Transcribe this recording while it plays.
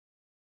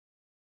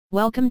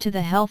Welcome to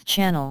the Health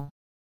Channel.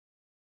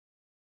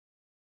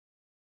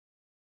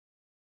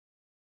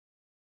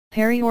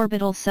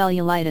 Periorbital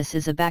cellulitis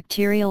is a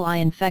bacterial eye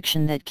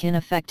infection that can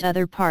affect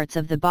other parts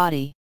of the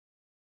body.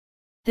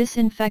 This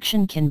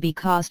infection can be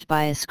caused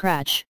by a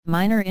scratch,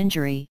 minor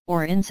injury,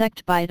 or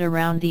insect bite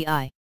around the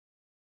eye.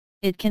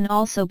 It can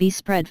also be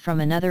spread from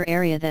another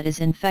area that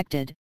is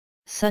infected,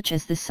 such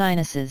as the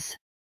sinuses.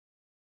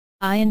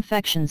 Eye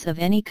infections of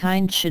any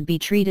kind should be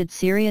treated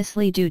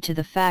seriously due to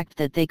the fact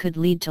that they could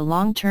lead to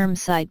long-term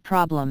sight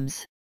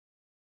problems.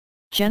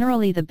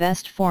 Generally, the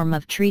best form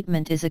of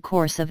treatment is a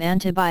course of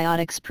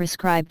antibiotics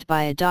prescribed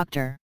by a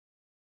doctor.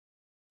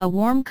 A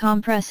warm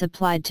compress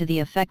applied to the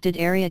affected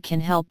area can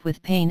help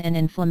with pain and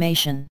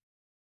inflammation.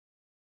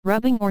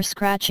 Rubbing or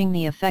scratching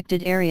the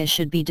affected area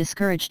should be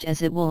discouraged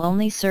as it will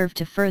only serve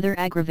to further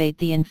aggravate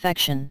the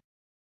infection.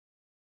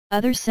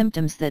 Other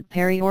symptoms that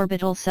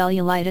periorbital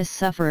cellulitis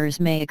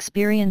sufferers may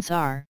experience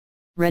are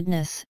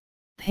redness,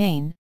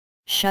 pain,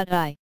 shut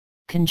eye,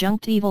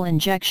 conjunctival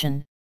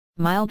injection,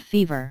 mild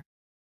fever,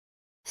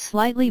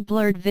 slightly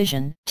blurred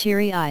vision,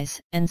 teary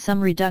eyes, and some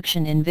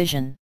reduction in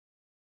vision.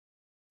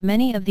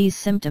 Many of these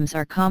symptoms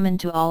are common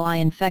to all eye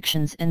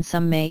infections, and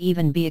some may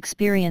even be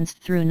experienced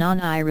through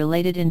non-eye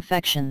related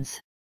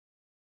infections.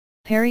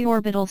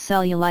 Periorbital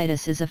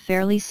cellulitis is a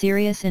fairly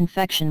serious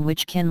infection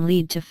which can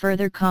lead to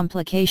further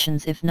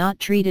complications if not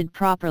treated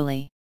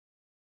properly.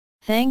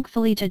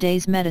 Thankfully,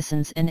 today's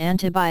medicines and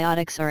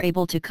antibiotics are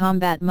able to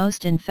combat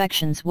most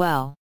infections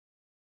well.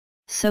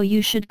 So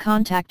you should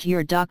contact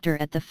your doctor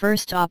at the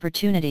first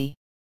opportunity.